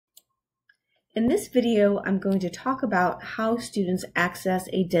In this video, I'm going to talk about how students access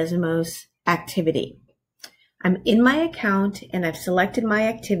a Desmos activity. I'm in my account and I've selected my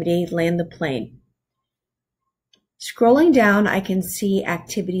activity, Land the Plane. Scrolling down, I can see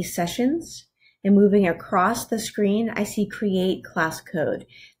activity sessions, and moving across the screen, I see create class code.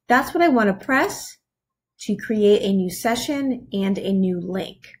 That's what I want to press to create a new session and a new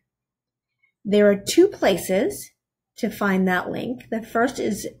link. There are two places to find that link. The first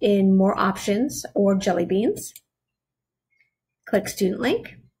is in More Options or Jelly Beans. Click Student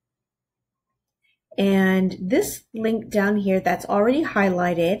Link. And this link down here that's already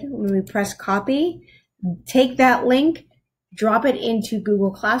highlighted, when we press copy, take that link, drop it into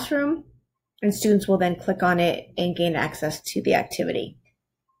Google Classroom, and students will then click on it and gain access to the activity.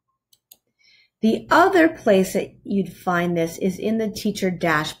 The other place that you'd find this is in the teacher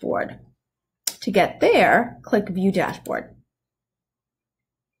dashboard. To get there, click View Dashboard.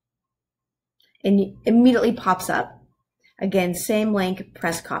 And it immediately pops up. Again, same link,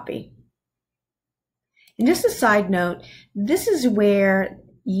 press copy. And just a side note, this is where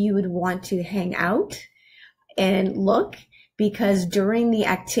you would want to hang out and look, because during the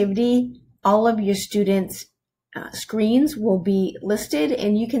activity, all of your students' screens will be listed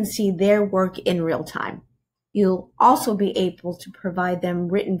and you can see their work in real time. You'll also be able to provide them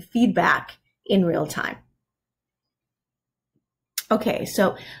written feedback in real time. Okay,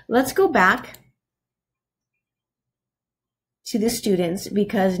 so let's go back to the students,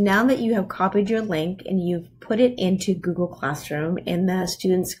 because now that you have copied your link and you've put it into Google Classroom and the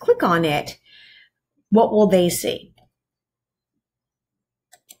students click on it, what will they see?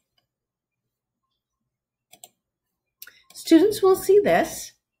 Students will see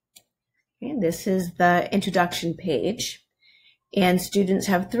this. Okay, this is the introduction page. And students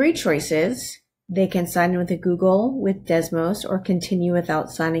have three choices. They can sign in with Google with Desmos or continue without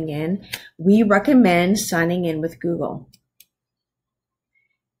signing in. We recommend signing in with Google.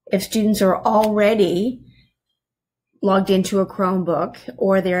 If students are already logged into a Chromebook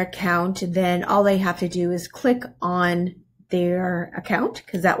or their account, then all they have to do is click on their account,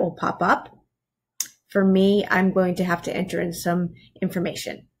 because that will pop up. For me, I'm going to have to enter in some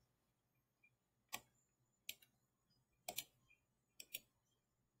information.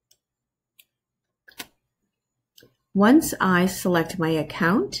 Once I select my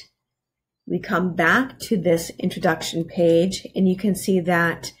account, we come back to this introduction page, and you can see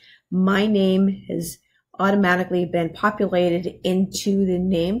that my name has automatically been populated into the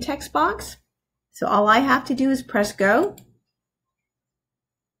name text box. So all I have to do is press go.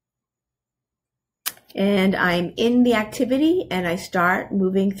 And I'm in the activity and I start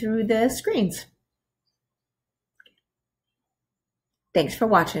moving through the screens. Thanks for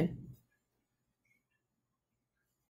watching.